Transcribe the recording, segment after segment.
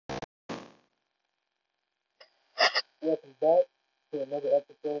Welcome back to another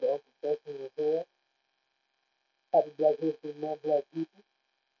episode of Professional Repair. Happy Black History Month, Black people.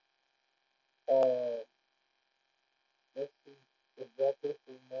 Uh, let's see, it's Black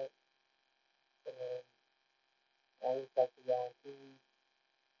History Month, and I always talk to y'all in 2 weeks.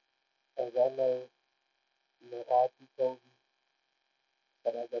 As I know, R.P. Kobe,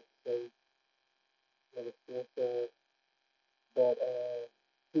 but I got to say, never still sad. But,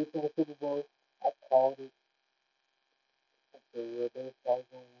 Chiefs in the Super Bowl, I called it. I said, yeah, they was probably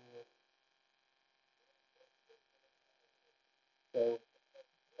going to win. So,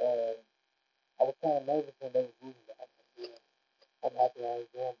 uh, I was kind of nervous when they was losing, but I said, yeah, I'm happy I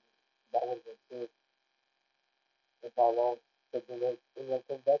ain't gambling. That would have been sick if I lost. But then they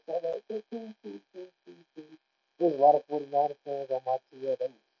come back, I was like, okay, cool. There's a lot of 49 fans on my TL. They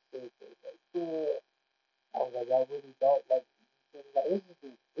were sick. They was like, yeah. I was like, I really thought, like this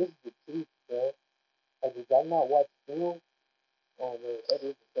is the truth, bro. Like, did y'all not watch film? Oh, man, that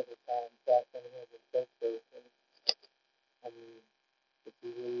is the second time Josh Cunningham has been coach. I mean, is he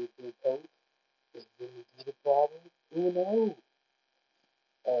really a good coach? Is Jimmy G the problem? Who knows?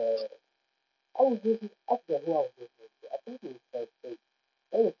 Uh, I forget who I was listening to. I think it was First Take.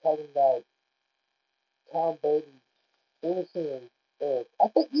 They were talking about Tom Brady. They were saying, I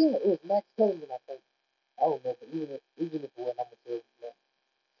think, yeah, it was Max Kellerman, I think. I don't know, but even if it wasn't, I'm going to say it was Max.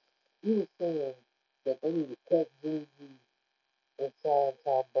 He was saying that they need to cut Jimmy G and sign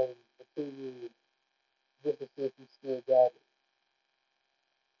Tom Brady for 2 years just to see if he still got it.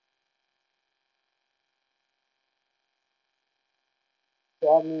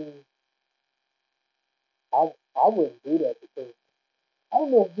 So, I mean, I wouldn't do that because I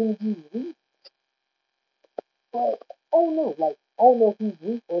don't know if Jimmy G is weak, but I don't know. Like, I don't know if he's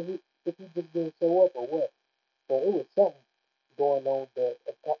weak or if he just didn't show up or what. But it was something going on that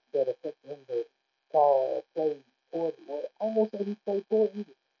affected him to call play poor. Well, I almost say he played poor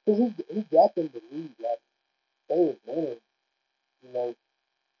either because he got them to lead. Like they was winning, you know,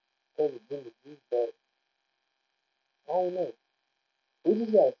 because of Jimmy G. But I don't know. We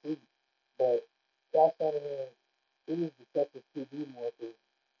just gotta see. But Josh Shanahan, he needs to catch his QB more because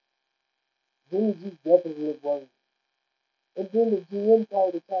Jimmy G definitely looked worried. And then the GM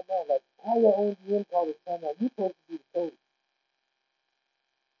called the timeout. Like, how your own GM called the timeout? You supposed to be the coach.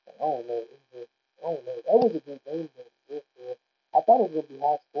 I don't know. I don't know. That was a good game, though. I thought it was gonna be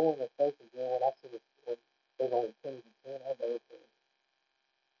high scoring at first, and then when I see it was only 20-10, I was like, okay,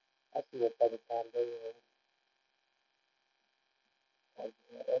 I see it by the time they like,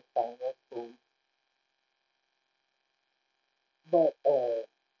 yeah, that's fine, that's cool. But I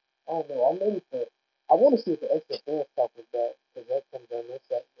don't know. I'm ready for. I want to see if the XFL stuff is back because that comes on this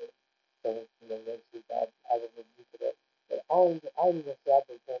Saturday. So next week I will review for that. But I don't even say I've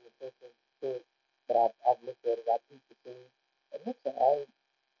been paying attention to it, but I've looked at it. I peeped the team. It looks alright.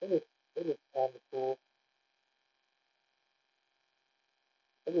 It is kind of cool.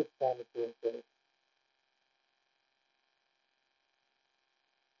 It is kind of cool. So,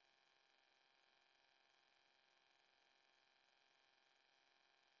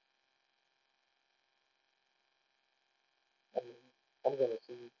 I mean, I'm gonna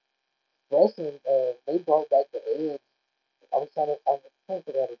see. Wrestling, they brought back the Edge. I was trying to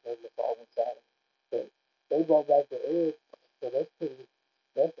that again the following Saturday. But they brought back the Edge, so that's pretty.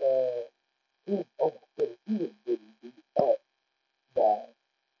 That's oh my goodness, he was getting beat up by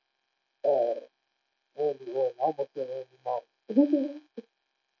Randy Orton. I almost said Randy Moss. He was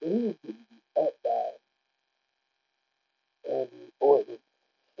getting beat up by Randy Orton.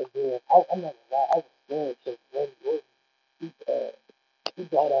 And then I'm not gonna lie, I was scared because Randy Orton, he uh he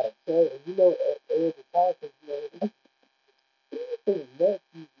brought out a chair, and Edge was talking, his neck,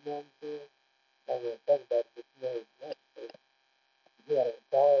 you know what I'm saying? I was talking about it, but his neck. So he had a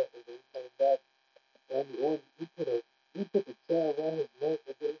guitar, and then he came back. Randy Orton, he put the chair around his neck,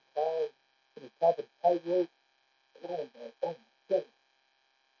 and then he climbed to the top of the tightrope. Oh my goodness.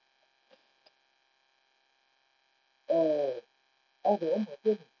 I was like, oh my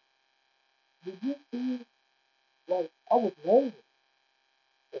goodness. Did you see? Like, I was nervous.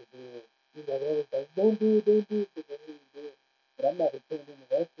 And then, they was like, don't do it, but then he do it. But I'm not a kid in the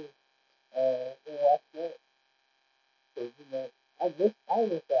wrestling, and watch that. Because, I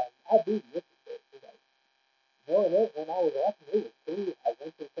miss that. I do miss it, though. Like, growing up, when I was watching, it was cool. I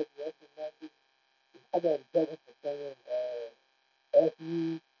went to a couple wrestling matches. I got in trouble for saying, F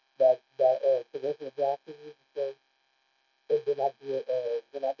you, that Teresa Johnson used to say. And then I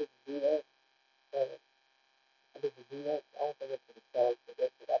didn't do that. Uh, I didn't do that. I don't think it's for the stars, but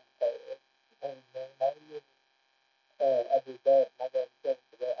that's what I'm saying. I did that, and I got in trouble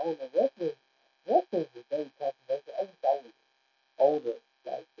for that. I don't know, wrestling is very controversial.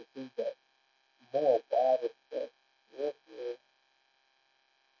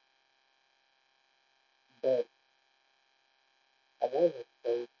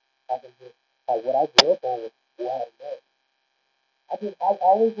 I can just like what I grew up on was wild nuts. I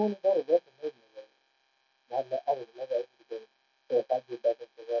always wanted to go to WrestleMania. I was never able to go. So if I get back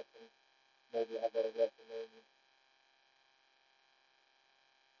into wrestling, maybe I'll go to WrestleMania.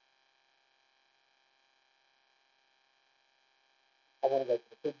 I want to go to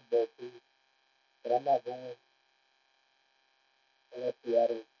the Super Bowl too, but I'm not going unless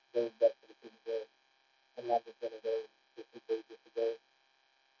Seattle goes back to the Super Bowl. I'm not just gonna go just to go just to go.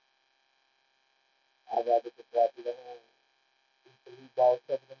 I'd rather just watch it at home. Eat some meatballs,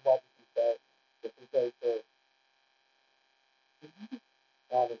 cover them barbecue sauce, just in case. So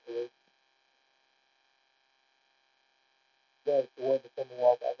honestly, going toward the summer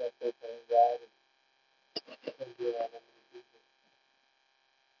walk, I got to and ride and get on them.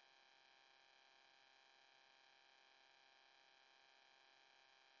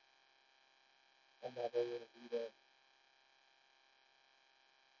 I'm not really gonna be there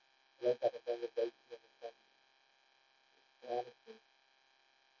unless I can bring a date to them or something. Honestly,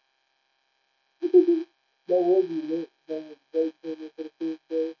 that would be lit. Bring a date to them for the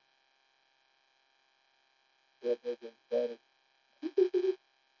Tuesday. Yeah, they're getting better.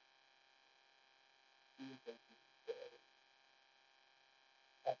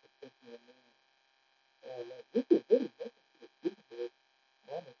 I could put you in there. This is really nothing to the Super Bowl,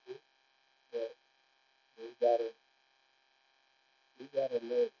 honestly. But we gotta, we gotta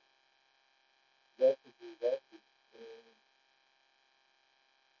let Rusty be Rusty. And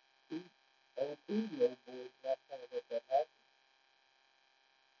he, on TV, old boy, not trying to let that happen.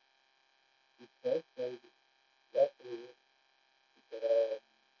 He's frustrated. Rusty is. But,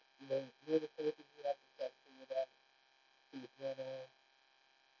 you know the places you have to start figuring out, see what's going on,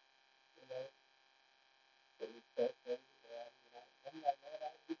 you know, so he's frustrated. I'm like, man,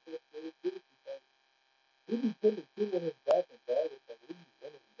 I get frustrated too because he be putting the kid on his back and bad and he be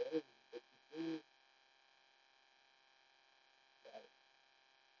winning games. But you see, like,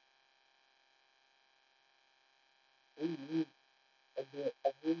 we need a bit,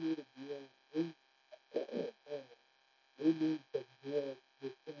 we need a deal. We need to build the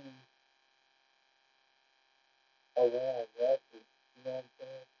team around Russell. You know what I'm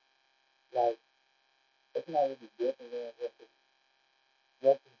saying? Like, it's not really built around Russell.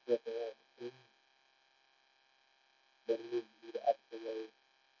 Russell's built around the team, but he needs to be the opposite way.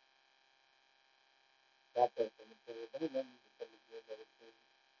 Not that from the team. But he needs to come to the other team.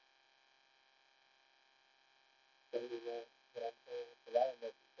 So, you know what I'm saying? Because I don't know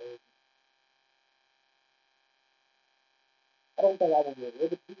if it's crazy. I don't think I would get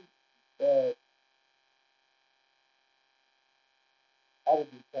rid of Pete, but I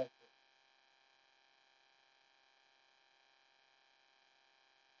would be thankful.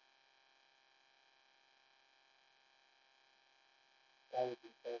 I would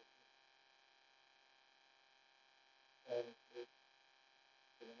be thankful. Honestly,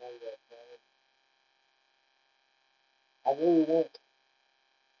 you know that, man. I really want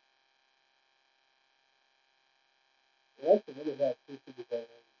Russell really have two Super Bowl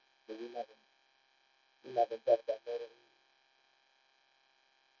rings, but we're not gonna talk about that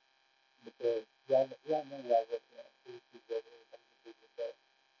because y'all know y'all working on two Super Bowl rings. I'm just with that.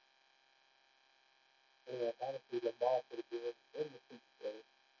 And honestly, Lamar could have been in the Super Bowl,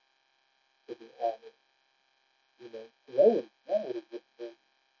 to be honest. You know, that would have just been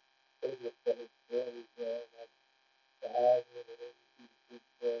they just said it's very good. Like the Heisman and MVP, the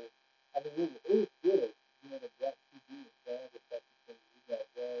Super Bowl. I mean, it was good. You know, the Black TV is bad. The fact that you got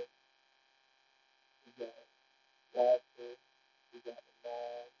Ray, you got Watson, you got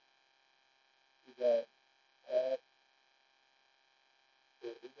Lamar, you got Pat,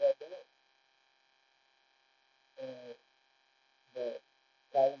 you got that. And the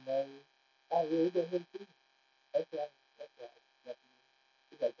Kyler Murray. Oh, yeah, he got him too. That's right. That's right. Definitely.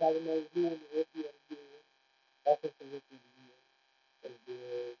 You got Kyler Murray, he won the rookie of the year, offensive rookie of the year. And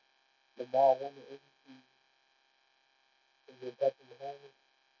then Lamar won the MVP. And then Patrick Mahomes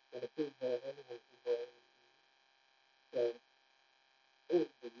and the Super Bowl and the Super Bowl MVP. So it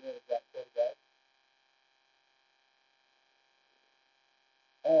was the year of that quarterback.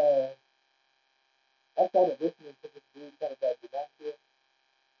 Uh, I started listening to this dude talk about Demonte.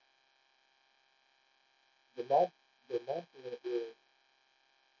 Demonte is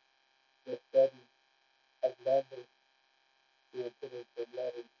the study of numbers being put into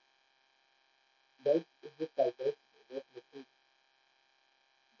letters. It's just like basically arithmetic.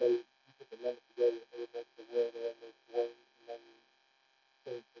 You put the numbers together and it makes the word or it makes words and then you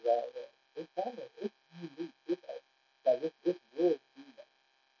change it out. It's unique. It's weird to see that.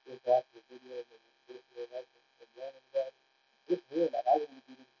 Just watching the videos and listening and learning about it. It's weird. Like I wouldn't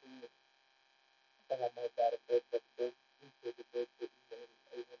get into it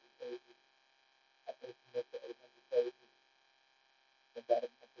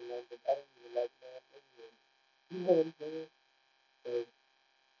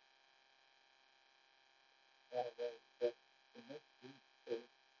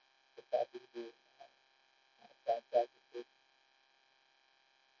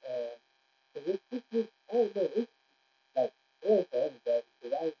it's like it's for everybody.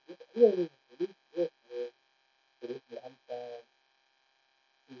 Cause we ain't even released this yet. But it's I'm trying to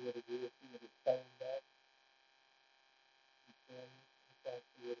see what it is, see what it's saying back. You feel me? I'm trying to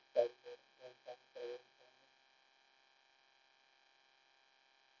see what it's saying back. I'm trying to say everything.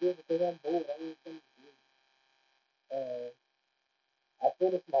 Yeah, because I'm bored. I ain't something to do. I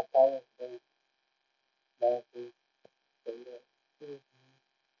finished my college days last week. So yeah. Mm-hmm.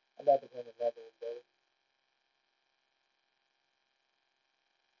 I'm about to finish another day.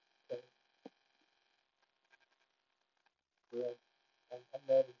 So yeah, I'm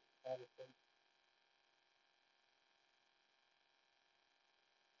ready.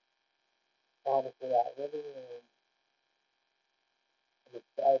 Honestly, I really am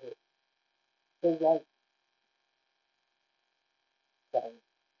excited. Cause like, sorry,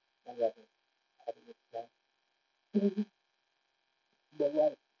 I'm not I didn't explain. But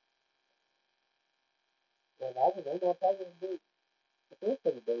like, when I was on top of the big, the first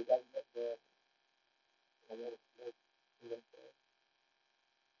couple of days I was up there, I wanted to smoke, you know,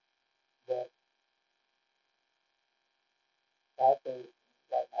 but after,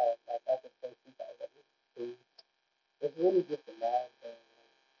 after the first week, I was like, this is cool. It's really just a mind thing.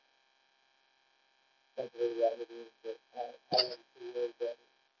 That's really all it is. But I want to see where that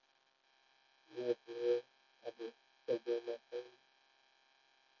year for year. I just kept doing my thing.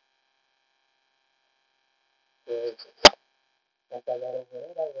 So once I got over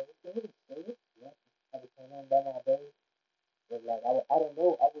that, I was like, okay, this is cool. Yeah, I was going on by my day. But like, I don't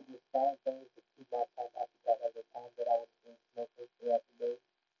know, I would just find things to keep my time occupied at the time that I was smoking throughout the day.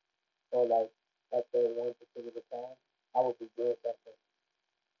 Or like, at the one particular time, I would be doing something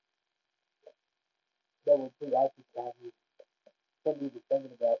that would preoccupy me from even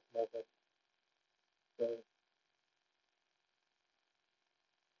thinking about smoking. So,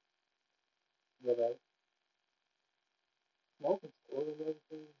 you know, smoking's cool and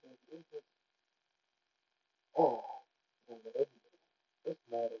everything, but it's just, oh, man, it's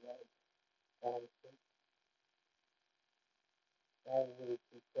mad at me, honestly. I ain't really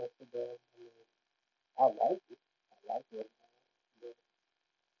too pressed about it. I mean, I like it. I like it. But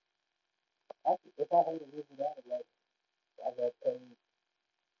if I had to live without it, like, I got paid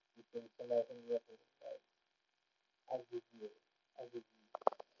between somebody and the other, like, I'll give you it. I'll give you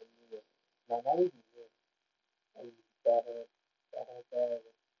a year. Now, not even a year. I'll give you 500,000,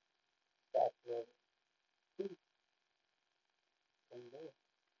 stop living. Two, and then,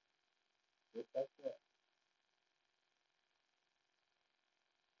 just like that.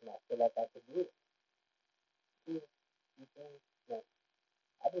 And I feel like I could do it. Yeah, you think, like,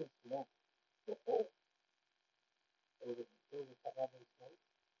 I didn't smoke before. It was a time I didn't smoke.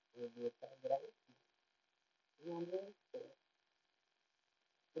 It would be a time that I would smoke. You know what I mean? So,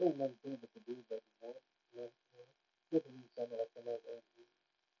 it ain't nothing people to do but more. You know what I'm saying? Just to be something like some other OG.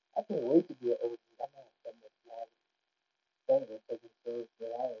 I can't wait to be an OG. I'm not so much longer. Things are taking serious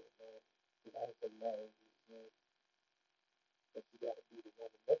that I ain't, man. Because I ain't taking my OG serious. But you gotta be the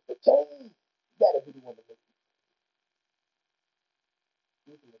one to make the change. You gotta be the one to make the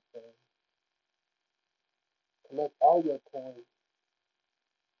change. Collect all your coins,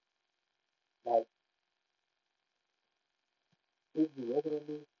 like, if you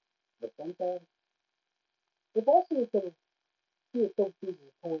regularly. But sometimes, if I see a couple pieces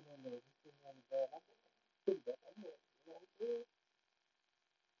of coin on there, you see me on the ground, I'm going to put it back. I'm going to, you know what I'm saying?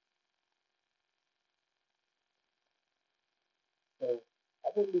 So, I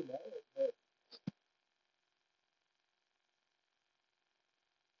wouldn't be mad, but,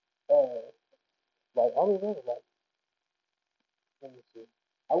 like, I don't know, like, let me see.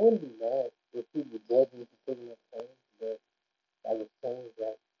 I wouldn't be mad if people judge me for picking up change, but I was saying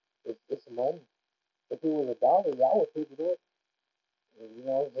that it's money. If it was $1, I would pick it up. And you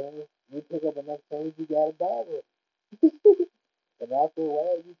know what I'm saying? You pick up enough change, you got $1. And after a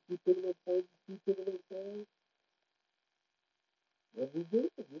while, you keep picking up change, you keep picking up change, and you do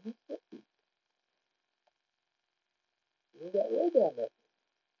it, you be sick. You ain't got to worry about nothing.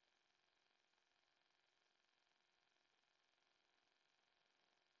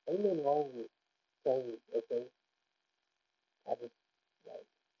 Ain't nothing wrong with change, okay? I just, like,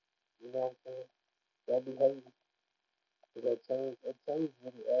 you know what I'm saying? Don't be hating. Cause that change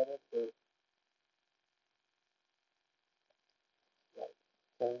really add up to, like,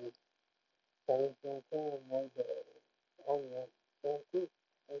 change, change don't come one day. Oh, yeah, change too.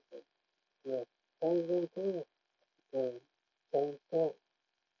 Okay. Yeah, change don't come. And change can't.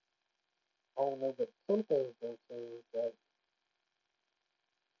 I don't know, but some things don't change. Like,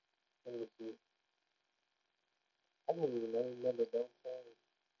 let me see. I don't even know, remember don't change.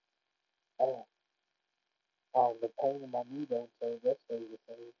 Oh, pain in my knee don't change. That stays the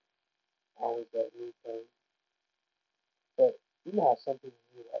same. I always got knee pain. But you know how some people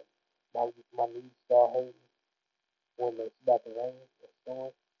do, like, my knees start hurting when it's about to rain or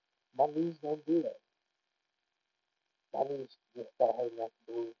storm. My knees don't do that. My knees just start hurting like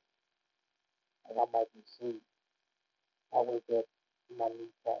the blue, and I might be asleep. I wake up, my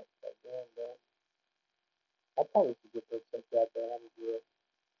knee tight. Like, damn, man. I probably should get that checked out there. I'm good.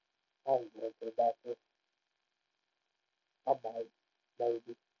 I'm going to the doctor. I might,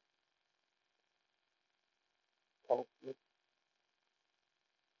 maybe, hopefully.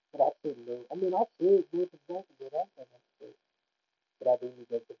 But I shouldn't do. I mean, I should do it to the doctor, but I think I should. But I do need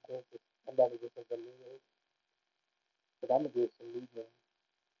to go to the dentist. I'm about to get some veneers. But I'm going to get some new ones.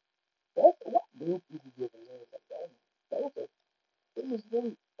 That's what do people get veneers like that? Those are, it was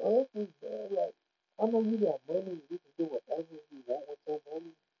really ugly, man. Like, I know you got money, you can do whatever you want with your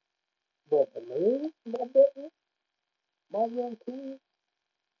money. But veneers, my brother, my young kid,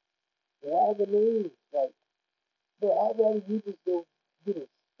 why veneers? Like, but I'd rather you just go get a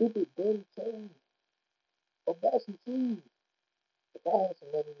stupid damn change or buy some shoes. If I had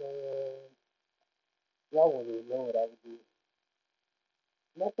some money, man, y'all wouldn't even know what I would do.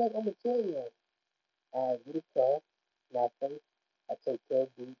 Matter of fact, I'm gonna tell you, I get a car, my first, I take care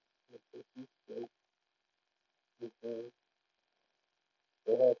of boots, make sure she's straight, because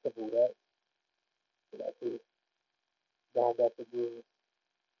they had a couple of racks that I could gone back to business,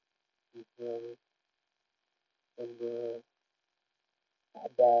 you feel me? And then I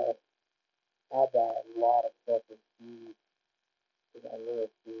buy, I buy a lot of fucking shoes, because I love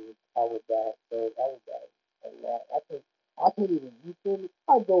shoes. I would buy, so I would buy a lot. I can't even, you feel me?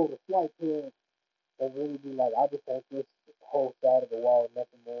 I go to flight club and really be like, I just want this whole side of the wall,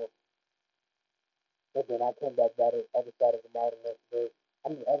 nothing more. And then I come back by the other side of the wall the next day. I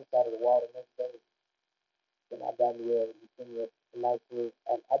mean, the other side of the wall the next day. Then I buy me you feel me, a nice little,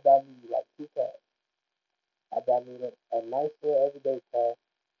 I buy me like two cars. I buy me a nice little everyday car,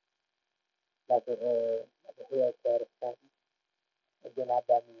 like a Hellcat or something. And then I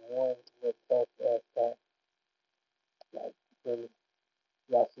buy me one little tough ass car, like, you feel me?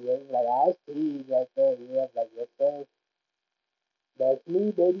 Y'all see it? Like, I see right there, yeah, like, yes, sir. That's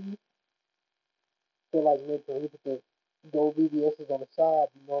me, baby. Feel like mental, we could go VVS's on the side,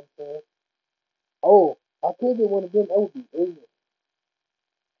 you know what I'm saying? Oh, I could get one of them. That would be ignorant.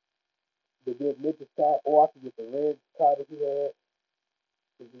 To get Mitch's car, or I could get the red car that he had.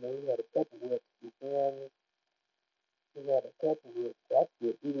 Because, you know, he had a couple whips. You feel me? He had a couple whips. So I could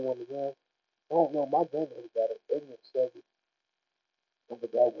get either one of them. I don't know. My grandmother got an ignorant Chevy. I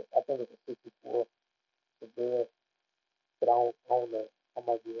forgot what. I think it's a 64. It's there. But I don't know. I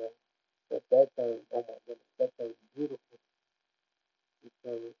might be wrong. But that thing, oh my goodness, that thing's beautiful. You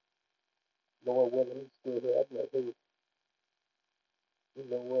feel me? Lord willing, he's still here. I'd be like, hey, you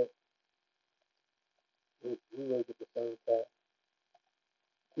know what? We will get the same car.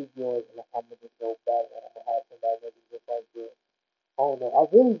 Keep yours, and I'm gonna just go back and I'm gonna have somebody maybe just like this. I don't know. I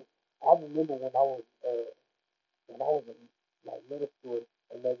remember when I was in like middle school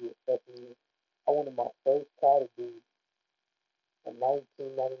and maybe especially, I wanted my first car to be a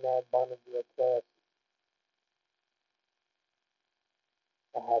 1999 Bonneville Classic.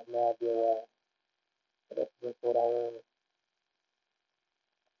 I have no idea why, but that's just what I wanted.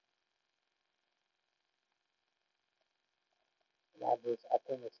 And I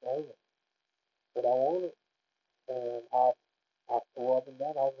couldn't explain it, but I wanted, and I swore up and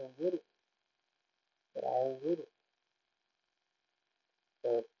down I was gonna get it, but I ain't get it.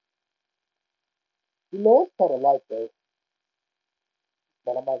 So you know, it's kind of like that,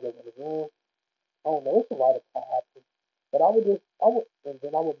 but I might get one again. I don't know. It's a lot of car options. But I would, and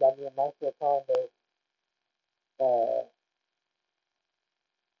then I would buy me a nice little condo. Uh,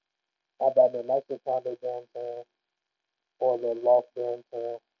 I buy me a nice little condo downtown or a little loft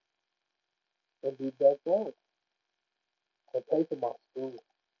downtown and be back home and pay for my school.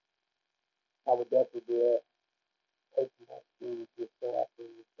 I would definitely do that. Pay for my school just so I can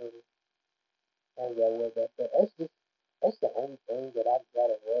finish. I ain't gotta worry about that. That's the only thing that I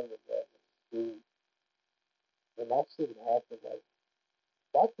gotta worry about is school. And that shouldn't happen. Like,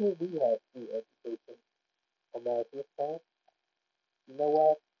 why can't we have free education America this time? You know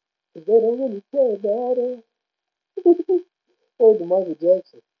why? Because they don't really care about it. Or the Michael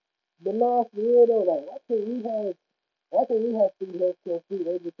Jackson. But nah, for real though, like why can't we have free healthcare, free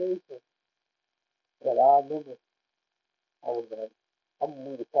education? Like I remember I was like, I'm gonna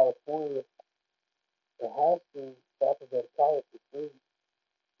move to California in high school so I can go to college for free.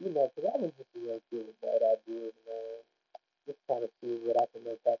 You know, because I was just a young kid with bad ideas, man. Just trying to see what I can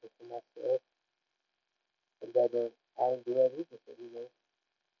make happen for myself. And that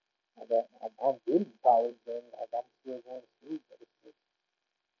I'm good in college, and like, I'm still going to school, but it's just,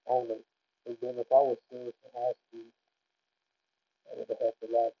 I don't know. And then if I was serious in high school, I would have had to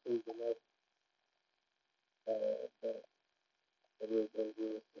lot too, you know. But it is what it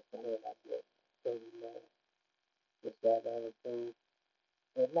is. Just for him, I guess. So, just got down the too.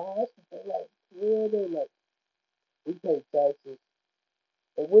 But nah, that's the thing. Like, yeah, they like we pay taxes.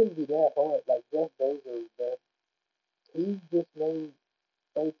 It wouldn't be that hard. Like Jeff Bezos, but he just made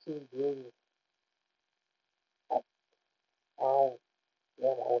 13 billion. I, I don't.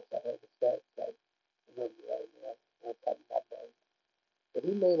 Damn, I wish I had the stats like really right now on top of my brain. But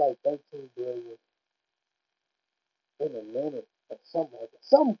he made like 13 billion in a minute or something like that.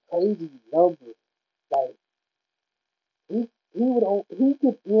 Some crazy number. Like he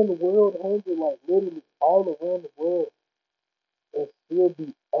could end the world hunger like literally all around the world and still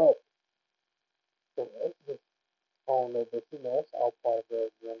be up. So that's just I don't know, but that's all part of the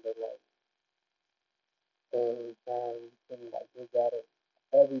agenda. Like every time you think like they got it,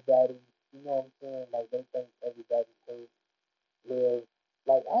 everybody. You know what I'm saying? Like they think everybody can live.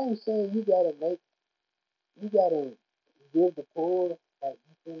 Like I ain't saying you gotta give the poor, like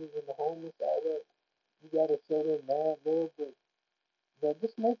you feel in the homeless all that. You gotta show them mad love, but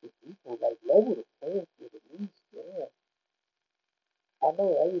just make it equal. Like level the playing field at least. Yeah, I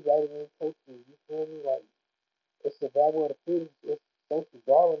know everybody ain't posted. You feel me? Like it's survival of the fittest. It's social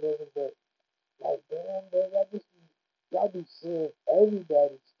Darwinism, but like damn, bro, y'all be seeing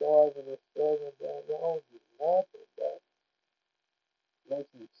everybody starving and struggling, down. Y'all don't do nothing, bro.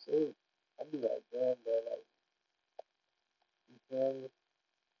 Makes me sick. I be like, damn, bro, like you feel me?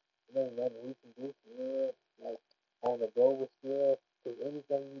 There ain't nothing we can do for real. Like on a global scale, because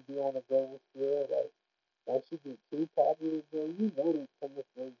anything you do on a global scale, like once you get too popular, bro, you know they coming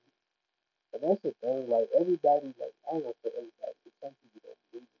for you. And that's the thing, like everybody, like I don't know for everybody, but some people don't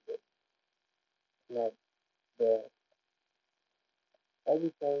believe it, but like the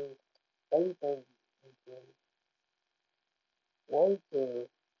everything, everything, you feel me? One to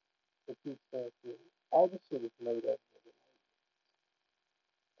keep saying shit. All this shit is made up.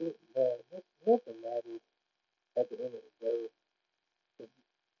 Nothing matters at the end of the day. It's,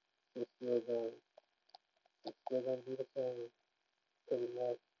 it's still going, it's still going to be the same, pretty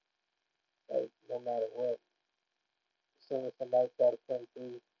much. Like no matter what. As soon as somebody try to come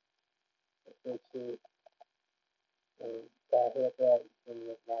through and fix shit and try to help out, then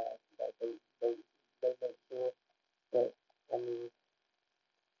it's not. Like they make sure that I mean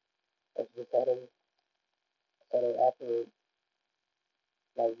that's just how they operate.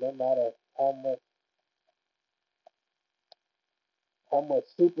 Like no matter how much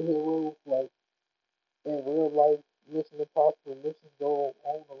superheroes like in real life Mission Impossible missions go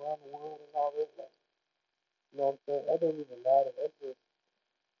on around the world and all that. Like, you know what I'm saying? That don't even matter.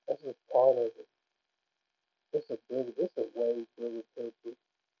 That's just part of it. It's a way bigger picture.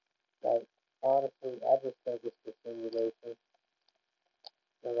 Like honestly, I just think it's the simulation.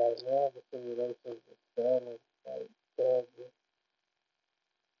 And right now the simulation is failing. Like terribly.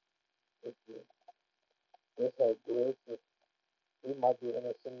 Just it's like glitches. We might be in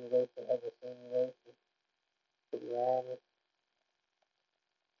a simulation of a simulation. To be honest,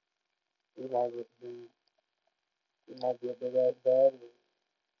 we might just be we might be a big ass battery.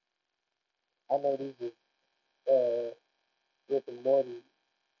 I know these are Rick and Morty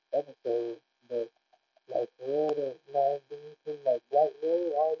episodes, but like real the live anything like Black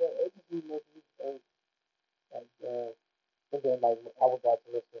Mirror, all that, it just be making me think like and then like I was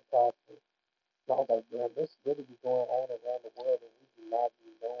watching this in concert. And I was like, damn, this really be going on around the world and we do not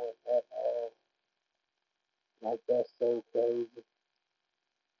be knowing at all. Like that's so crazy.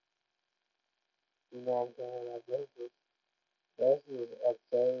 You know what I'm saying? Like that's just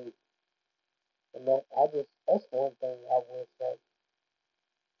absurd. And that's one thing I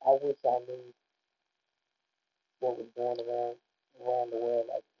wish I knew what was going around the world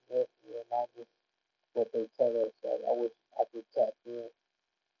like this and not just what they tell us. Like I wish I could tap in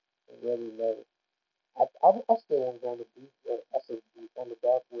and really know. I still want to go on the beach. I said beach on the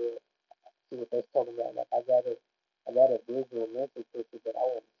dark web. See what they're talking about. Like I got a visual mental picture, but I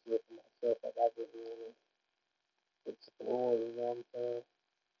want to see it for myself. Like I really want to explore. You know what I'm saying?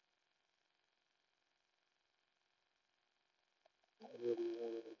 I really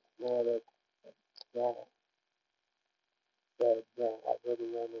want to explore genre. That genre. I really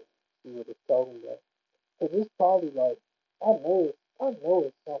want to see what it's talking about. Cause it's probably like I know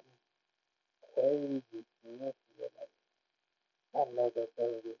it's something crazy significant. Like I know that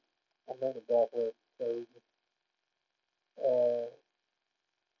thing is. I know the dark web is crazy. Uh,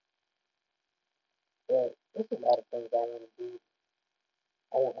 but there's a lot of things I want to do.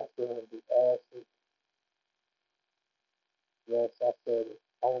 I still want to do acid. Yes, I said it.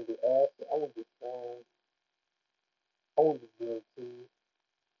 I want to do acid. I want to do strong. I want to do guillotine.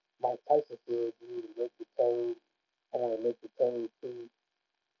 Mike Tyson said you need to lick the toes. I want to lick the toes too.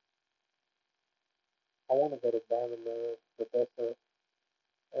 I want to go to Burning Man, but that's a,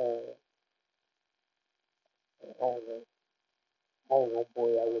 I don't know. I don't know,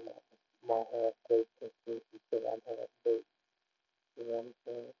 boy. I would not my half baked consistency because I'm half baked. You know what I'm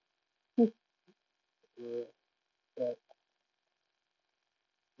saying? Yeah, but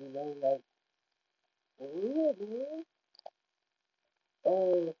you know, like for real, man.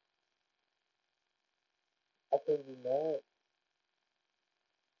 Uh, I can't be mad.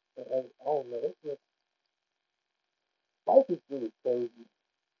 But, I don't know. It's just life is really crazy.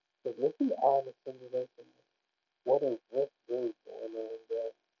 Because if we are in a simulation, what's really going on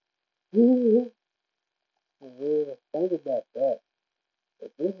there? For real, think about that.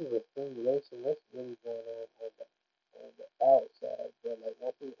 If this is a simulation, what's really going on the outside? But like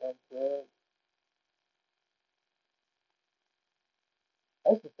once we unplug,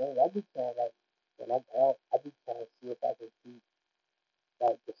 that's the thing. I be trying like when I'm out, I be trying to see if I can see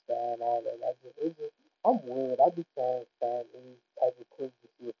like the sky and all that. Like it's just I'm weird. I be trying to find any type of clue to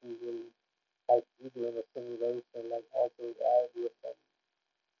see if we really like either in a simulation, like alternate reality or something.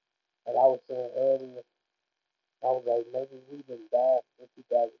 Like I was saying earlier, I was like maybe we didn't die in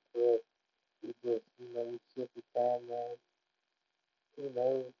 2012. We just we shifted timeline. You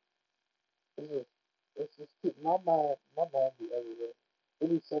know, it's just my mind be everywhere. It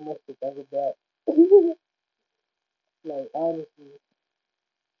be so much to think about. Like honestly,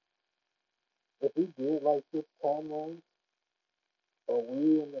 if we did like shift timelines, or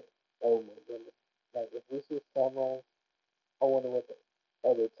we in the oh my goodness, like if we shift timelines, I wonder what the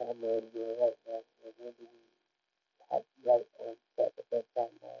other timeline is doing right now, and when do we have right on track of that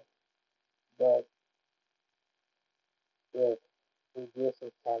timeline? But if we did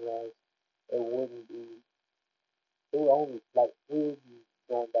shift timelines, it wouldn't be. It would only like we would be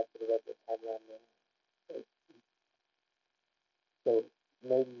going back to the regular timeline now. So, so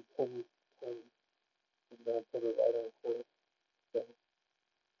maybe 2020 is gonna put it right on course. So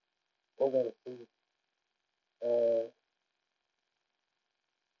we're gonna see. Uh,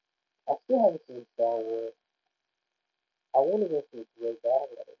 I still haven't seen Star Wars. I want to go see Drake, but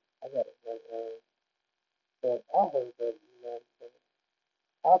I gotta go. But I heard that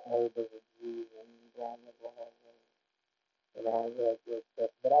I've heard the reviews and blah blah blah and all that good stuff.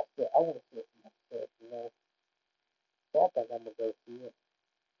 But I want to see it for myself. So I think I'm gonna go see it.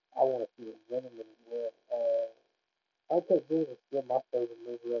 I want to see it Venom as well. Uncut Gems is still my favorite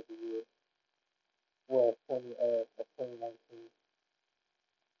movie of the year. Well, 2019,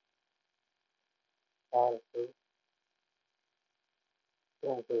 honestly.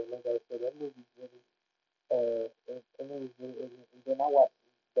 Like I said, that movie's really that movie's really and then I watched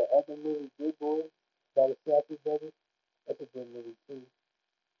the other movie, Good Boy, by the Safdie brothers. That's a good movie too.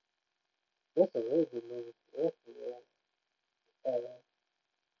 That's a really good movie. That's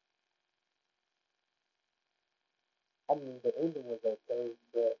I mean, the ending was okay,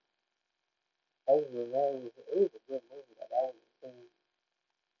 but other than that, it was a good movie. Like I was saying,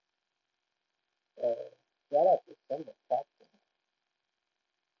 uh, shout out to Cinema Factor.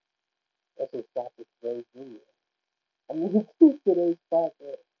 That's what sponsored today's video. I mean, today's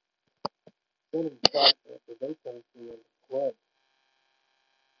sponsor, Cinema Factor, because they came to in the club,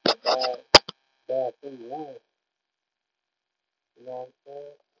 bad, bad 31. You know what I'm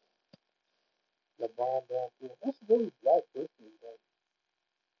saying? The bomb down through. That's really black history, like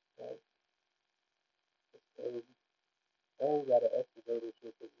it's crazy. They ain't got an excavator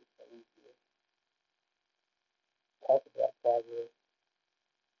shit because it's so easy. Talk about progress.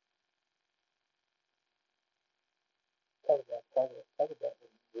 Talk about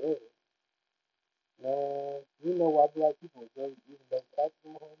enjoying. Man, you know why black people enjoy even though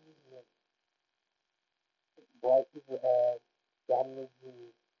taxable homies? You black people have dominant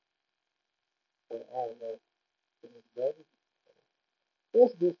genes, and I don't know. It's better.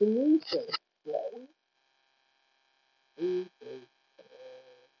 Let's do some research, shall we? Research.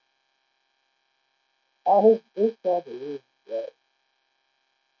 It's probably is that,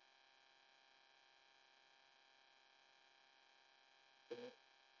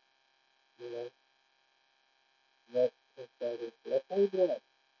 you know, let's say that.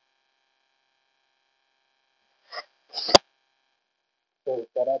 So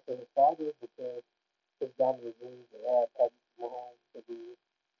shout out to his father because his dominant genes allowed Patrick Mahomes to be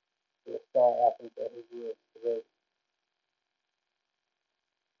the star athlete that he is today.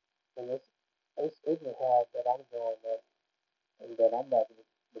 And it's ignorant how that I'm doing that. and then I'm not gonna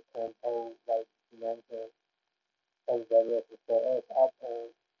become old like everybody else before us. Our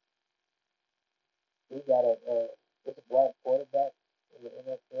parents, we got it's a black quarterback in the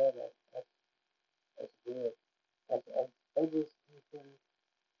NFL. Like that's good. They just you can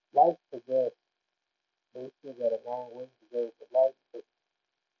life progress. They still got a long way to go, but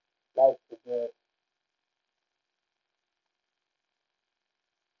life progress.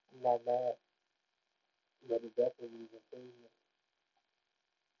 I'm not mad, but it definitely needs improvement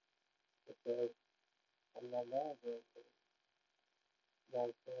because I'm not mad at it. You know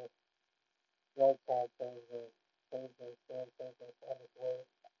what I'm saying? Right time change things on its way.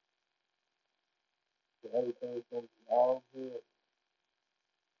 So everything's gonna be all good.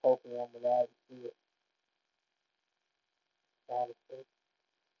 Hopefully I'm allowed to see it. Honestly.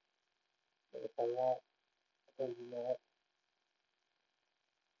 But if I'm not, I think you know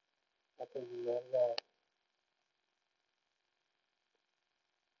I think you know that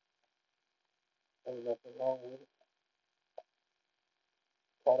ain't nothing wrong with it.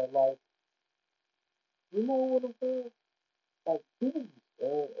 Part of life. You know what I'm saying? Like people be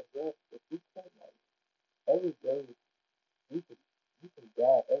scared of death, but you can't like every day you can you can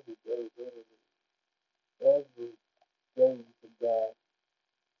die every day, literally. Every day you can die.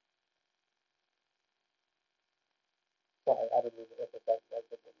 Sorry, I didn't even emphasize like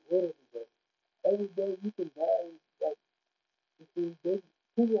that, but literally but every day you can die like you see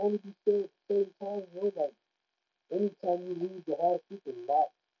people only be scared at the same time, you know, like anytime you leave the house you can not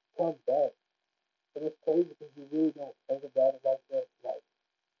come back. And it's crazy because you really don't think about it like that. Like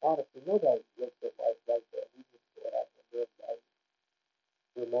honestly, nobody looks at life like that. We just get out and live life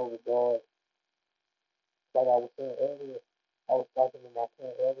with no regard. Like I was saying earlier, I was talking to my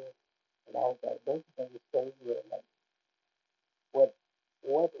friend earlier, and I was like, don't you think it's crazy that like what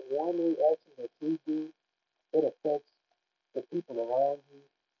one reaction that you do, it affects the people around you,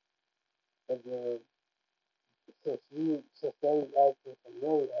 and then since they reaction from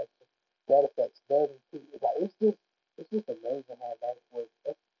your reaction, that affects them too. Like it's just amazing how life works.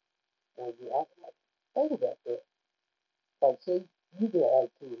 That's when you act like think about that. Like say you get an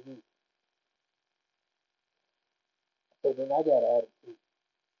attitude with me, so then I got an attitude.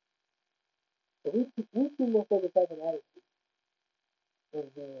 So we two motherfuckers have an attitude,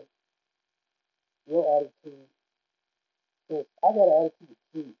 and then your attitude. Since I got an attitude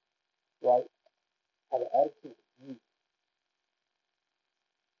with you, right? I have an attitude with you.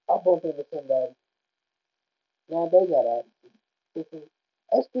 I bump into somebody, now they got an attitude. Listen,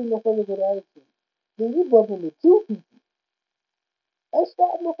 that's three motherfuckers with attitude. Then you bump into two people, that's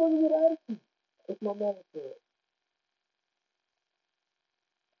five motherfuckers with attitude. It's my mama said.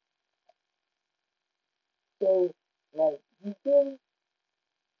 So, like, you feel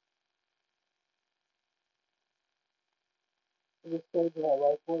it's crazy how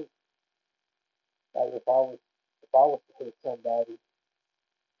life works. Like, if I was to hit somebody,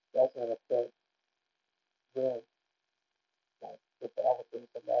 that's gonna affect them. Like, if I was to hit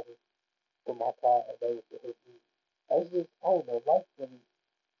somebody with my car and they was to hit me, that's just, I don't know, life really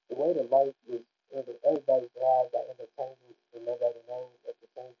the way that life is everybody's lives are entertainment and nobody knows at the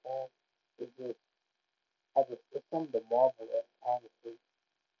same time. It's just it's something to marvel at, honestly.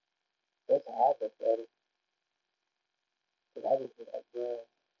 That's how I look at it. Cause I just be like, yeah,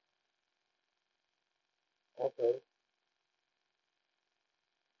 okay,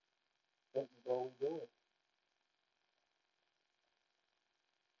 this is what we doing.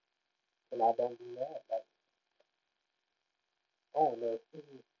 And I don't do that. Like, I don't know.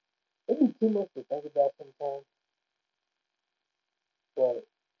 It be too much to think about sometimes, but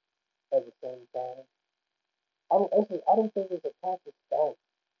at the same time, I don't think it's a conscious thought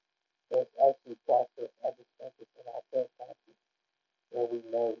that's actually processed. I just think it's in our subconscious where we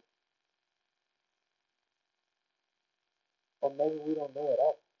know, or maybe we don't know at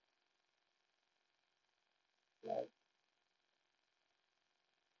all. Like,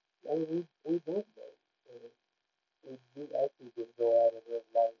 maybe we don't know. We actually just go out and live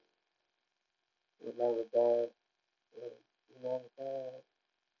life with no regard. And, you know what I'm saying?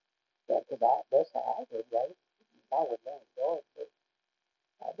 That's how I live life. Not with no regard, but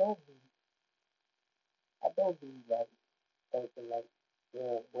I don't be, I don't be like thinking like,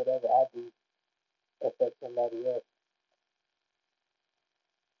 whatever I do affects somebody else.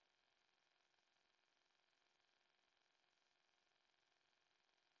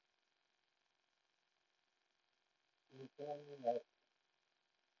 You feel me? Like,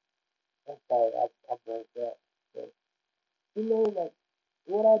 I'm sorry, I broke that. But, like,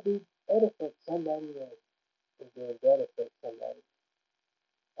 what I do, that affects somebody else. And then that affects somebody.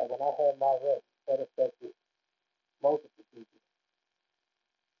 Like, when I had my rep, that affected multiple people.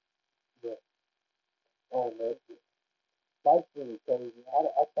 don't know. Life's really crazy.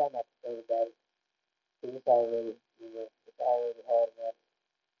 I try not to think about it because it's already, it's already hard enough.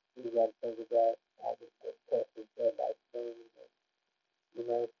 You got to think about all the pressures that life brings, you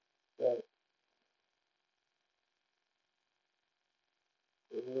know. But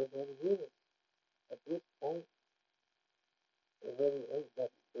it is what it is. At this point, it really ain't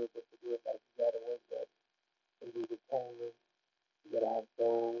nothing to it but to do it. Like you gotta wake up and be determined. You gotta have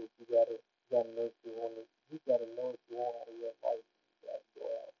goals. You gotta know what you want. You gotta know what you want out of your life. You gotta go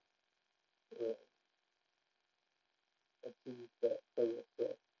out and achieve that for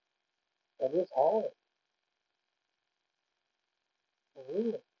yourself. And it's hard. For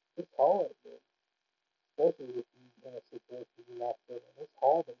real. It's hard, man. Especially if you're in a situation you're not feeling. It's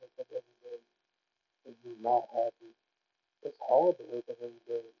hard to wake up every day and you're not happy. It's hard to wake up every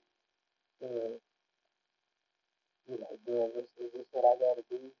day and you're like, damn, is this what I gotta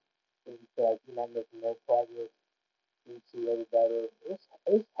do? And you feel like you're not making no progress. You see everybody.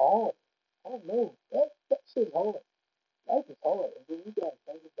 It's hard. I don't know. That shit's hard. Life is hard. And then you gotta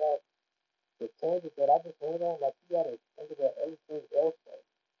think about the tangent that I just went on. Like you gotta think about everything else. Like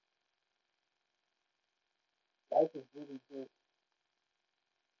life is really just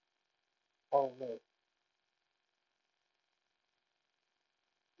oh man.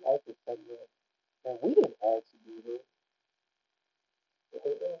 Life is something else. And we didn't ask to do this.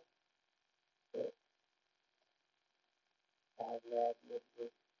 Yeah. But I have no idea.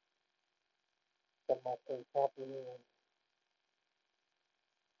 Just something I can't comprehend.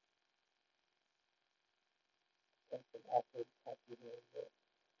 Something I can't comprehend.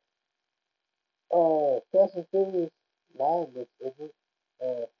 Fast and Furious 9 looks different.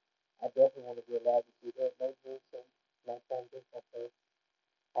 I definitely want to be allowed to see that later. So, my time this okay.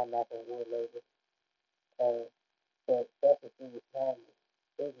 I'm not gonna wood later. Uh, but Fast and Furious 9 looks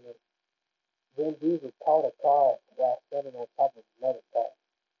different. Vin Diesel caught a car while standing on top of another car.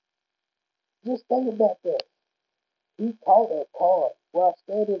 Just think about that. He caught a car while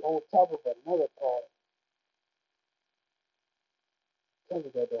standing on top of another car. Tell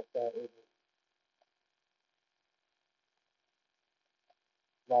me that don't sound ignorant.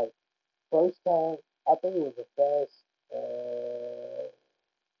 Like, first time, I think it was a fast,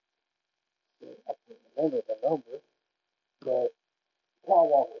 I can't remember the number, but Paul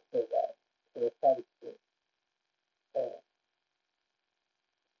Walker said that. So it's probably good. Uh,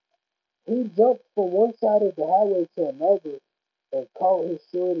 he jumped from one side of the highway to another and caught his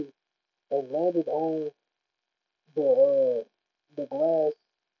shorty and landed on the glass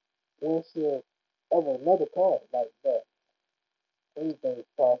windshield of another car like that. Anything's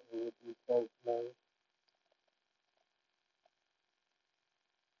possible with these folks, man.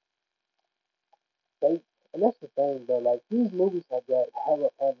 They and that's the thing, though. Like these movies have got hella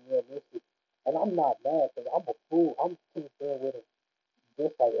unrealistic, and I'm not mad because I'm a fool. I'm too fair with it,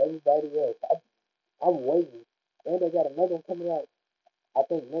 just like everybody else. I'm waiting, and they got another one coming out. I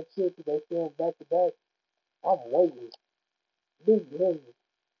think next year because they film back to back. I'm waiting. Big million.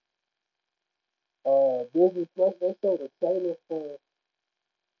 Disney Plus they showed a trailer for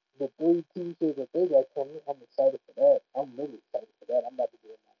the three TV shows that they got coming. I'm excited for that. I'm really excited for that. I'm about to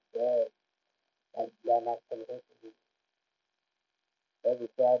get my dad. Like y'all not coming here for me. Every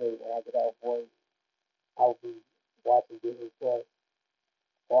Friday when I get off work, I'll be watching Disney Plus,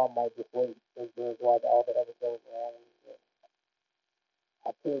 or I might just wait and binge watch all the episodes around.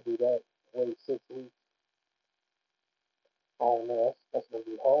 I could do that. Wait 6 weeks. I don't know. That's gonna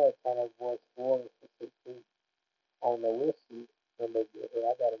be hard trying to avoid spoilers for 6 weeks. I don't know. We'll see when they get here.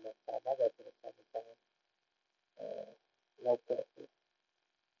 I got enough time. I got enough summertime. No pressure.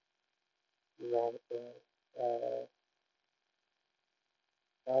 You know what I'm saying?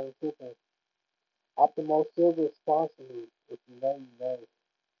 I'm tripping. Optimal Silver sponsor me. If you know, you know.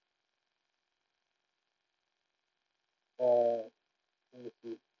 Let me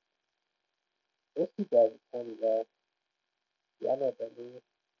see. It's 2020, guys. Yeah, I know what that means.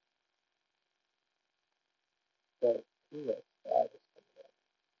 But US status coming up.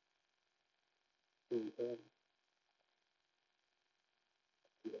 See him.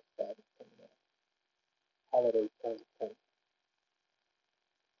 US status coming up. Holiday 2020.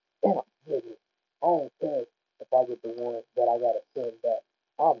 And I'm getting it. I don't care if I get the one that I gotta send back.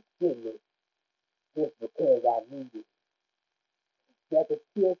 I'm getting it just because I need it. Got the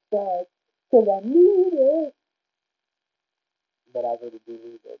PS5 because I need it. But I really do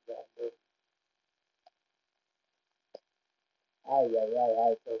need that John. Ay, ay, ay,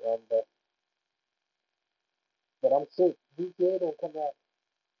 ay, but I'm sick. GTA don't come out.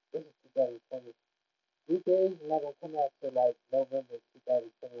 This is 2020. GTA is not gonna come out till like November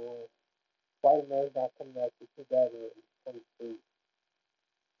 2021. Spider-Man's not coming out to 2022.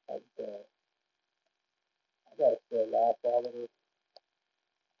 Like, I gotta still laugh at all of this.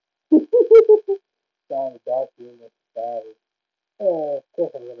 Sound dark humor, sorry. Of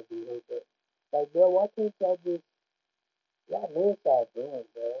course I'm gonna be here, but like, bro, why can't y'all just y'all know what y'all doing,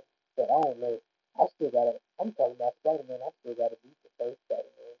 bro? But I don't know. I still gotta. I'm talking about Spider-Man. I still gotta beat the first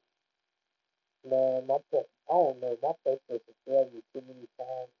Spider-Man. Man, I don't know. My PlayStation failed me too many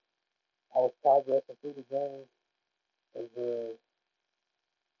times. I was progressing through the game, and then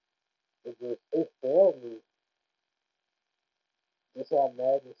it failed me. That's how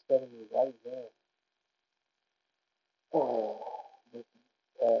mad it's telling me right now. Oh, this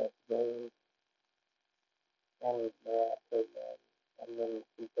game. I was mad so mad. I'm gonna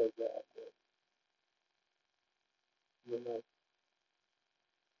keep that guy, but you know,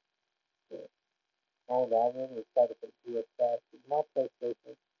 yeah. I don't know. I'm really excited for the PS5. My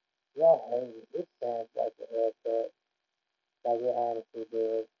PlayStation, y'all hate it. It sounds like a headset. Like it honestly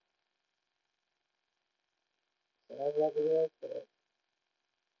does. Sounds like a headset.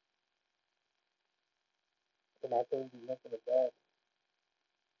 And I can't do nothing about it.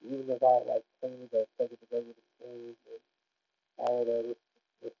 Even if I like clean it or take it to go with the screens and all of that,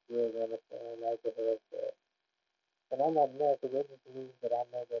 it's still gonna sound like a headset. And I'm not mad because it just means that I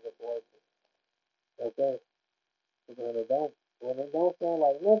know that it's working. Okay? Because when it don't sound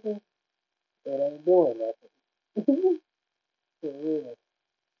like nothing, it ain't doing nothing. For real.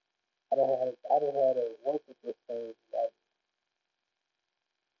 I done had to work with this thing. Like,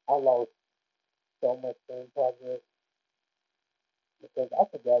 I lost so much game progress because I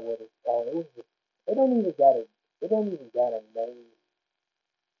forgot what it's called. It was just, it don't even got a, it don't even got a name.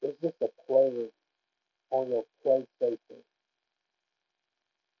 It's just a player on your PlayStation.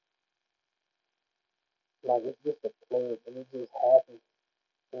 Like, it's just a player, and it just happens.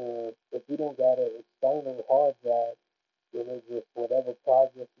 And if you don't got an external hard drive, then it's just whatever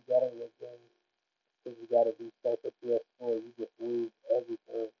progress you got on your game, because you got to be stuck at PS4, you just lose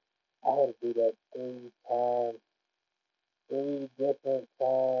everything. I had to do that 3 times, 3 different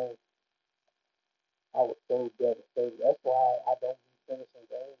times. I was so devastated. That's why I don't be finishing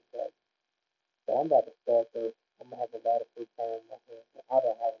games. Like, so I'm about to start this. I'm gonna have a lot of free time in my hands. I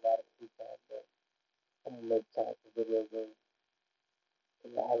don't have a lot of free time, but I'm gonna make time for video games.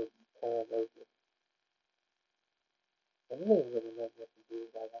 And I have time over. And you ain't really nothing else to do.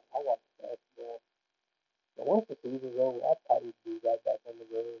 Like, I watch basketball. But once the season's over, I'll probably be right back in the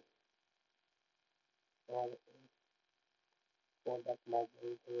game. Honestly, going back to my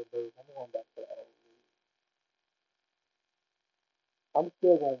game for a day. I'm going back to the old league. I'm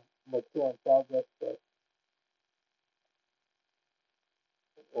still gonna mature in progress, but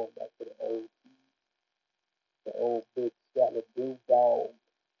I'm going back to the old big scallop big dog.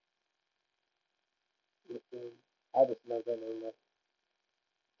 I just know that ain't nothing.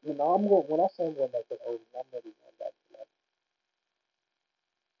 You know, I'm going when I say I'm going back to the old, I'm really going back to like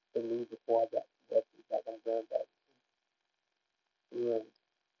the league before I got to Bucky. Like I'm going back to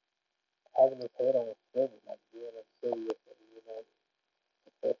having his head on his shoulder, like being a serious and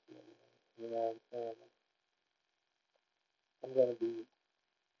professional. You know what I'm saying? Like, I'm gonna be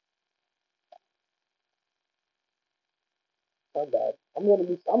somebody.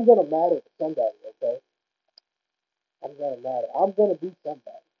 I'm gonna matter to somebody. Okay, I'm gonna matter. I'm gonna be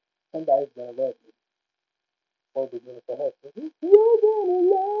somebody. Somebody's gonna love me. Or they're gonna say, "Hey, you're gonna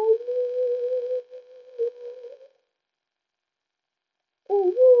love me.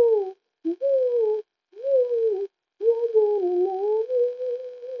 You, you're gonna love me."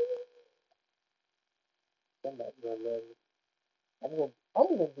 Somebody's gonna love me. I'm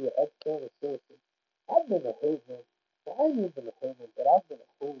gonna be an external citizen. I've been a hoodlum. Well, I ain't even been a hoodlum, but I've been a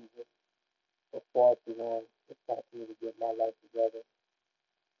hooligan for far too long. It's time for me to get my life together.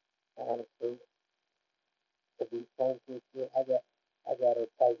 Honestly, to be frank with you, I gotta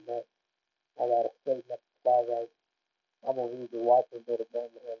tighten up. I gotta straighten up the fly right. I'm gonna either watch or go to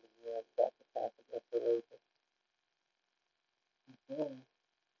Birmingham again so I can find some inspiration. And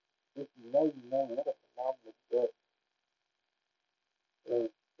if you know what a phenomenal book is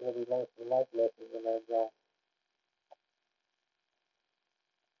really learn some life lessons in that genre.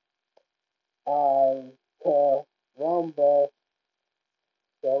 I Rumba,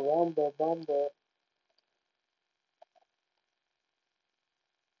 Rumba Bumba.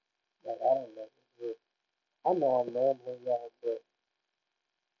 Like, I don't know. I know I'm rambling, y'all, but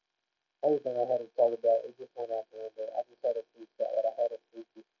everything I had to talk about, it just went out the window. I just had a freestyle, and I had a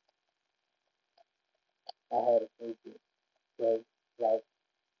freak it. So, like,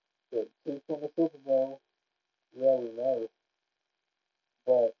 the Chiefs in the Super Bowl, yeah, we know.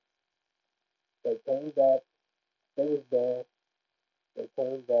 But came back. They was done. They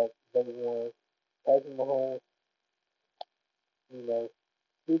came back. They won. Patrick Mahomes, you know,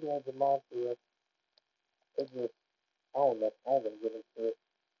 speaking of Jamonte, it just, I don't know. I ain't gonna get into it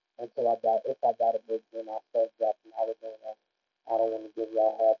until I die. If I die a bit, then I'll start dropping all of them. I don't want to give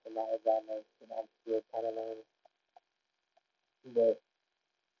y'all half the knowledge I know, and I'm still kind of learning. But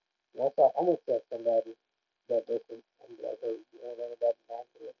I'm gonna tell somebody that listen, I'm like, hey, you want to learn about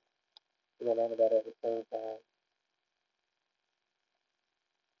Jamonte? You want to learn about it at the same time,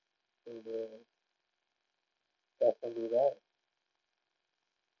 and then that's gonna be that.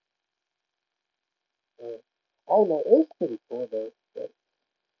 And I don't know. It's pretty cool though. But,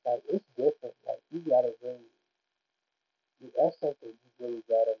 like, it's different. Like, you gotta really, that's something you really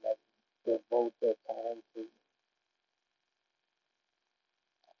gotta like devote that time to.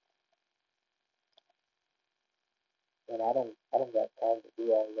 And I don't got time to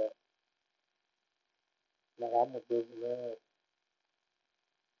do all that. Like, I'm a busy man.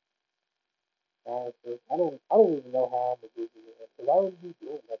 Honestly, I don't even know how I'm a busy man because I wouldn't be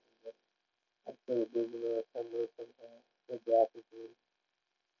doing nothing. But I'm still a busy man somewhere sometimes. The graphic is,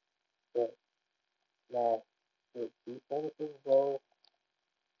 but now with two sentences go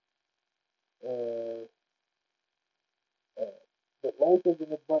and uh, the Lakers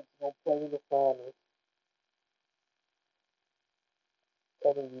and the Bucks gonna play in the finals.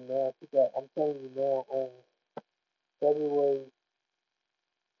 Telling you now, I'm telling you now on February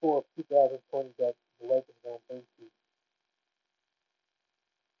 4th, 2020, that the Lakers gonna beat you.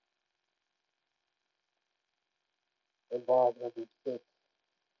 And Bond's gonna be six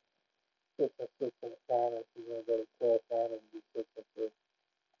in the finals. He's gonna go to 12 finals and be 6-6.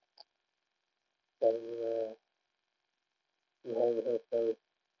 So you heard it here first.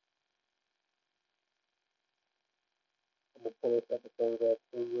 I'm gonna pull this episode up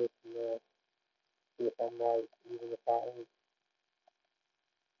 3 years from now. See if I'm right. Even if I ain't,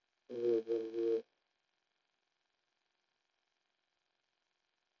 it is what it is.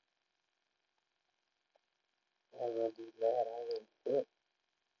 I ain't gonna be mad. I ain't gonna trip.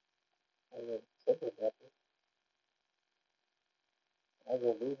 I ain't gonna trip or nothing. I ain't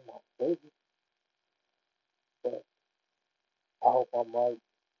gonna lose my baby. But I hope I'm right.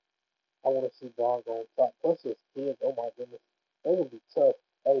 I want to see Bron go on top. Plus his kids. Oh my goodness, they gonna be tough.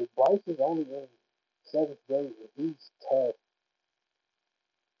 Hey, Bryce is only in seventh grade, and he's tough.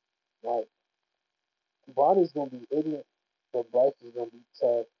 Like, Bronny's gonna be ignorant, but Bryce is gonna be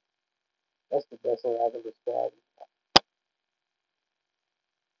tough. That's the best way I can describe it.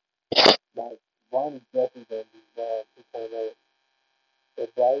 Like, Bronny's definitely gonna be Bron 2.0.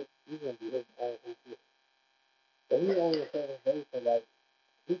 But Bryce, he's gonna be his own hooper. But he's only in seventh grade, so like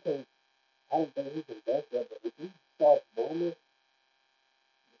he can. I don't think he can dunk that, but if he starts booming,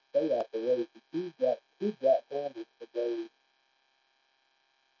 stay out the way. He got handles for days.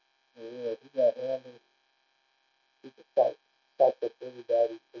 And yeah, he got handles. He can start up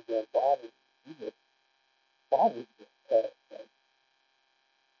anybody. And then he just body just cut. Like,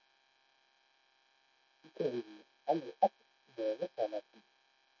 you can't even. I mean, man, that's how much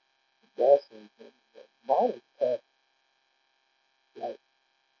gassing. Body cut. Like,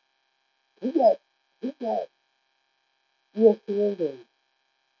 he got ESPN games.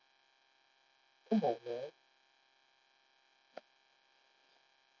 Come on, man.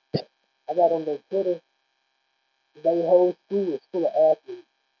 I got on their Twitter. Their whole school is full of athletes.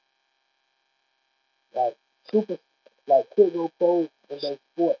 Like, super, like, could go pro and they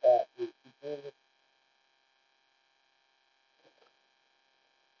sport athletes. You feel me?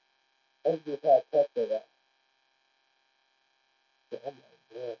 That's just how tough they are. So I'm like,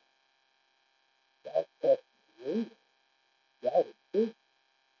 man, y'all tough me. Y'all the truth.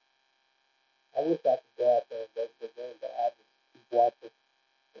 I wish I could go out there and go to the game, but I just keep watching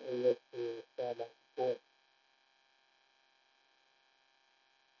and listening and showing my support.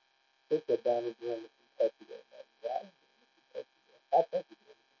 Think that Donnie doing the Kentucky game, man. Yeah, I think he's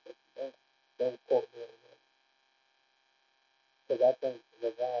doing the Kentucky game. Don't quote me on that. Because I think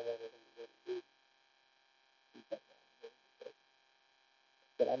LeBron wanted him to go to Duke.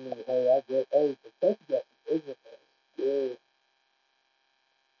 But I mean, hey, I guess, hey, Kentucky got some ignorant skills.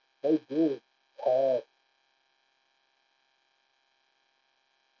 They do. Uh,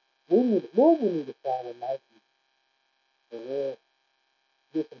 we need to find a Nike for real.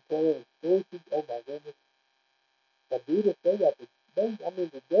 Get some players exclusive. Oh my goodness. Adidas, they got I mean,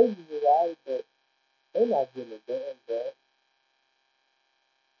 the jerseys are right, but they're not getting it done, bro.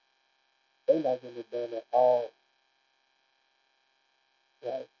 They're not getting it done at all.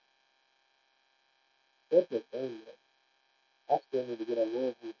 Like, what's the thing, man? I still need to get a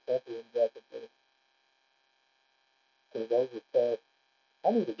Louisville champion jacket, Because those are tough.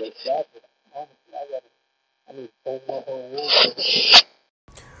 I need to get shopping. Honestly, I need to change my whole wardrobe.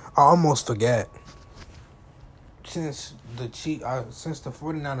 I almost forgot. Since the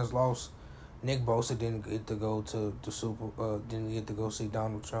 49ers lost, Nick Bosa didn't get to go to the didn't get to go see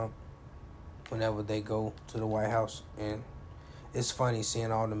Donald Trump whenever they go to the White House. And it's funny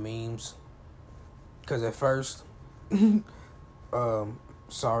seeing all the memes. Because at first,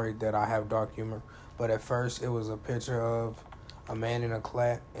 sorry that I have dark humor, but at first it was a picture of a man in a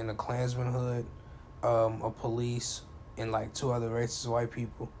Klansman hood, a police, and like two other racist white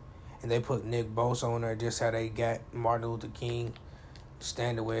people. And they put Nick Bosa on there just how they got Martin Luther King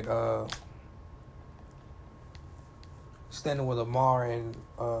standing with Lamar and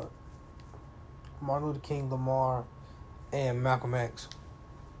Martin Luther King, Lamar, and Malcolm X.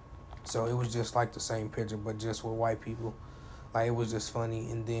 So it was just like the same picture, but just with white people. Like, it was just funny.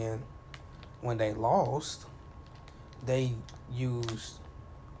 And then when they lost, they used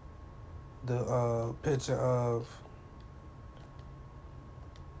the picture of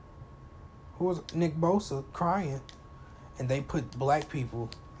who was Nick Bosa crying, and they put black people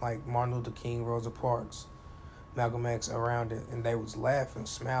like Martin Luther King, Rosa Parks, Malcolm X around it, and they was laughing,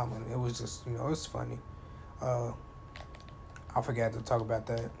 smiling. It was just, it's funny. I forgot to talk about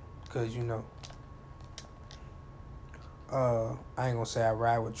that because, I ain't gonna say I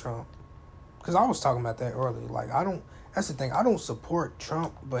ride with Trump because I was talking about that earlier. Like, that's the thing. I don't support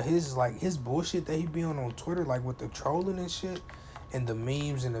Trump, but his bullshit that he be on Twitter, like with the trolling and shit, and the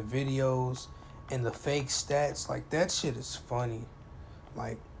memes and the videos and the fake stats, like that shit is funny.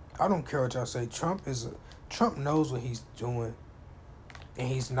 Like, I don't care what y'all say. Trump knows what he's doing, and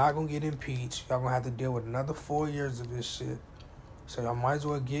he's not gonna get impeached. Y'all gonna have to deal with another 4 years of this shit. So y'all might as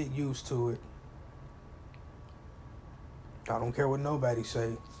well get used to it. I don't care what nobody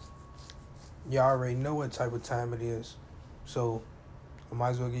say. Y'all already know what type of time it is. So I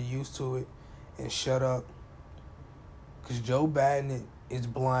might as well get used to it and shut up. Because Joe Biden is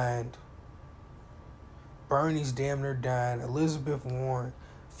blind. Bernie's damn near dying. Elizabeth Warren.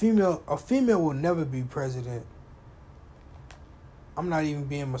 A female will never be president. I'm not even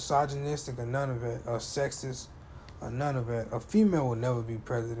being misogynistic or none of it. Or sexist or none of it. A female will never be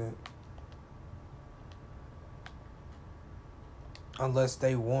president. Unless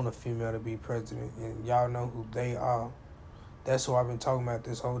they want a female to be president. And y'all know who they are. That's who I've been talking about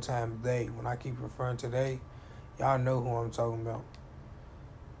this whole time. They. When I keep referring to they, y'all know who I'm talking about.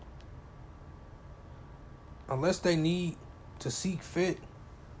 Unless they need to seek fit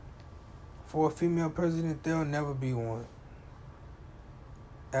for a female president, there'll never be one.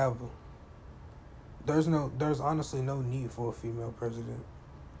 Ever. There's honestly no need for a female president.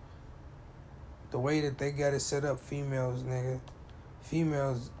 The way that they got it set up, females,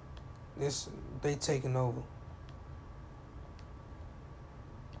 they taking over.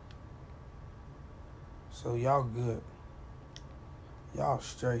 So y'all good. Y'all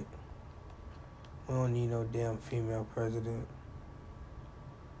straight. We don't need no damn female president.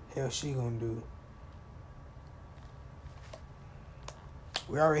 Hell, she gonna do?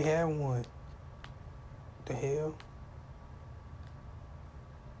 We already had one. The hell?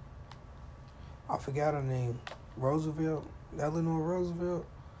 I forgot her name. Roosevelt? Eleanor Roosevelt?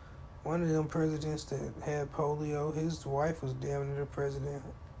 One of them presidents that had polio. His wife was damn near the president.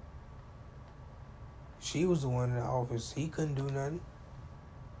 She was the one in the office. He couldn't do nothing.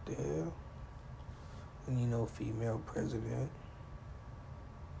 The hell? We need no female president.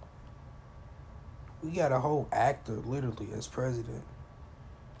 We got a whole actor, literally, as president.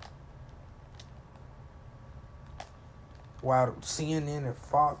 While CNN and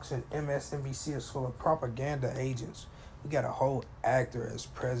Fox and MSNBC is full of propaganda agents, we got a whole actor as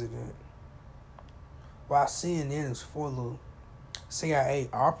president. While CNN is full of CIA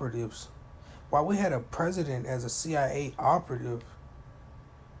operatives, while we had a president as a CIA operative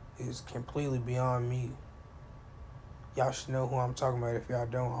is completely beyond me. Y'all should know who I'm talking about. If y'all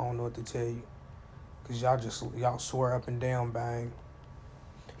don't, I don't know what to tell you. Because y'all swear up and down, bang.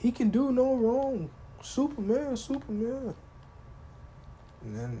 He can do no wrong. Superman.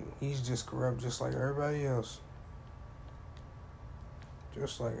 And then he's just corrupt just like everybody else.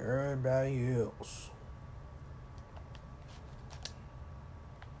 Just like everybody else.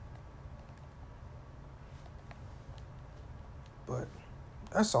 But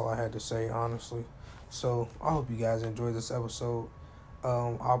that's all I had to say, honestly. So I hope you guys enjoyed this episode.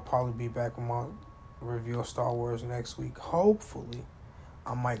 I'll probably be back with my review of Star Wars next week. Hopefully.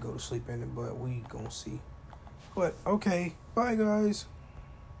 I might go to sleep in it, but we gonna see. But, okay. Bye, guys.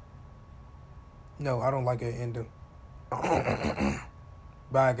 No, I don't like it ending.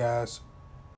 Bye, guys.